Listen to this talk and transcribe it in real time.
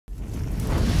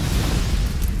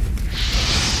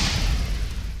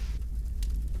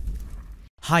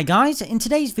Hi guys, in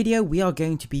today's video we are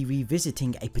going to be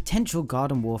revisiting a potential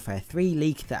Garden Warfare 3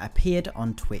 leak that appeared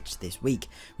on Twitch this week,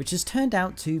 which has turned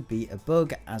out to be a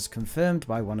bug as confirmed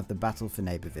by one of the Battle for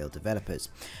Neighborville developers.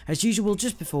 As usual,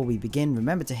 just before we begin,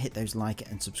 remember to hit those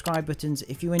like and subscribe buttons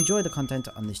if you enjoy the content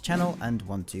on this channel and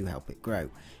want to help it grow.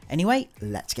 Anyway,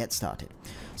 let's get started.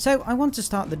 So I want to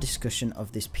start the discussion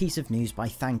of this piece of news by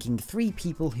thanking 3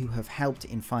 people who have helped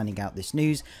in finding out this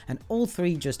news, and all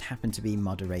 3 just happen to be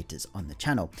moderators on the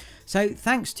channel. So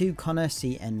thanks to Connor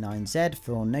CN9Z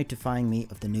for notifying me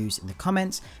of the news in the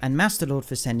comments, and MasterLord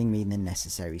for sending me the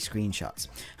necessary screenshots.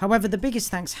 However, the biggest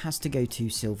thanks has to go to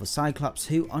Silvercyclops,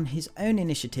 who on his own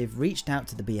initiative reached out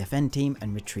to the BFN team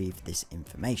and retrieved this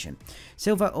information.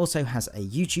 Silver also has a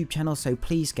YouTube channel, so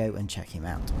please go and check him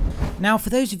out. Now,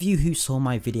 for those of you who saw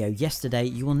my video yesterday,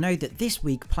 you will know that this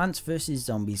week Plants vs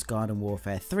Zombies Garden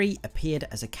Warfare 3 appeared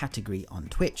as a category on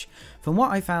Twitch. From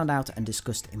what I found out and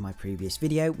discussed in my previous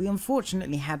video, we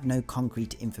unfortunately had no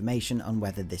concrete information on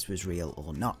whether this was real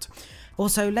or not.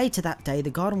 Also, later that day, the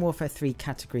Garden Warfare 3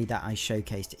 category that I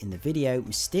showcased in the video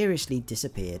mysteriously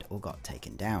disappeared or got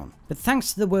taken down. But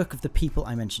thanks to the work of the people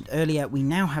I mentioned earlier, we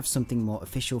now have something more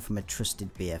official from a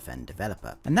trusted BFN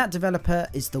developer. And that developer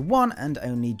is the one and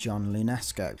only John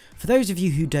Lunasco. For those of you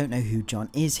who don't know who John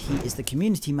is, he is the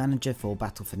community manager for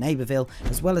Battle for Neighborville,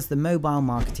 as well as the mobile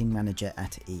marketing manager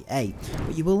at EA.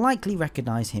 But you will likely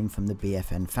recognise him from the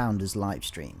BFN founders live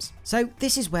streams. So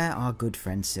this is where our good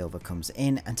friend Silver comes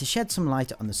in, and to shed some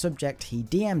light on the subject, he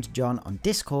DM'd John on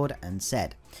Discord and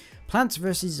said, Plants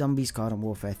vs Zombies Garden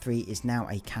Warfare 3 is now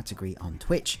a category on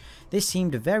Twitch. This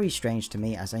seemed very strange to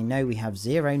me, as I know we have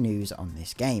zero news on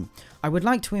this game. I would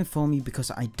like to inform you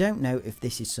because I don't know if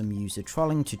this is some user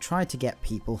trolling to try to get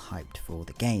people hyped for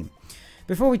the game.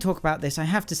 Before we talk about this, I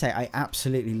have to say I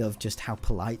absolutely love just how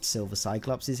polite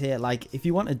Silvercyclops is here. Like, if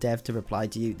you want a dev to reply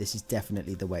to you, this is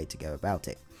definitely the way to go about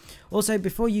it. Also,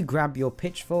 before you grab your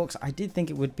pitchforks, I did think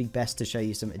it would be best to show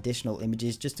you some additional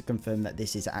images just to confirm that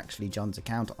this is actually John's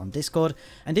account on Discord.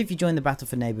 And if you join the Battle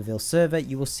for Neighborville server,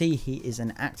 you will see he is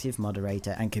an active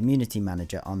moderator and community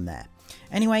manager on there.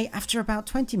 Anyway, after about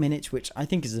 20 minutes, which I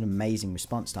think is an amazing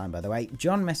response time by the way,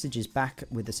 John messages back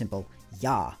with a simple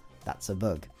 "Yeah, that's a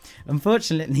bug."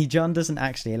 Unfortunately, John doesn't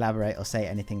actually elaborate or say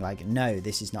anything like, no,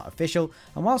 this is not official,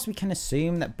 and whilst we can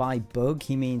assume that by bug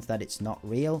he means that it's not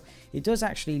real, it does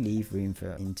actually leave room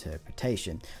for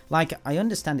interpretation. Like, I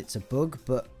understand it's a bug,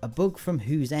 but a bug from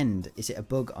whose end? Is it a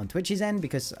bug on Twitch's end?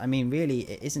 Because, I mean, really,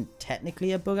 it isn't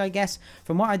technically a bug, I guess.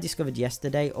 From what I discovered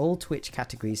yesterday, all Twitch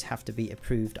categories have to be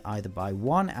approved either by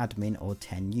 1 admin or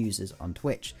 10 users on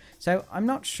Twitch, so I'm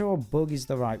not sure bug is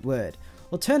the right word.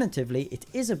 Alternatively, it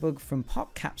is a bug from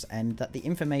Popcap's end that the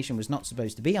information was not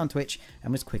supposed to be on Twitch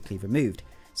and was quickly removed.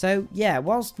 So yeah,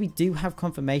 whilst we do have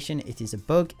confirmation it is a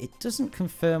bug, it doesn't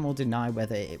confirm or deny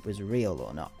whether it was real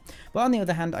or not. But on the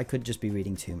other hand, I could just be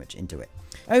reading too much into it.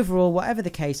 Overall, whatever the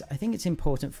case, I think it's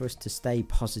important for us to stay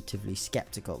positively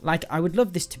skeptical. Like, I would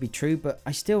love this to be true, but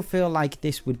I still feel like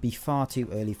this would be far too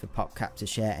early for Popcap to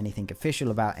share anything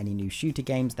official about any new shooter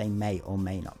games they may or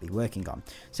may not be working on.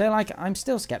 So like, I'm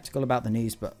still skeptical about the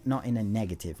news, but not in a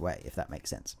negative way, if that makes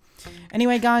sense.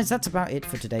 Anyway guys, that's about it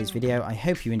for today's video. I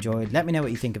hope you enjoyed. Let me know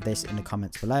what you think of this in the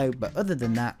comments below, but other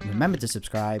than that, remember to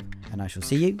subscribe, and I shall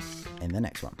see you in the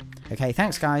next one. Okay,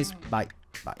 thanks guys, bye.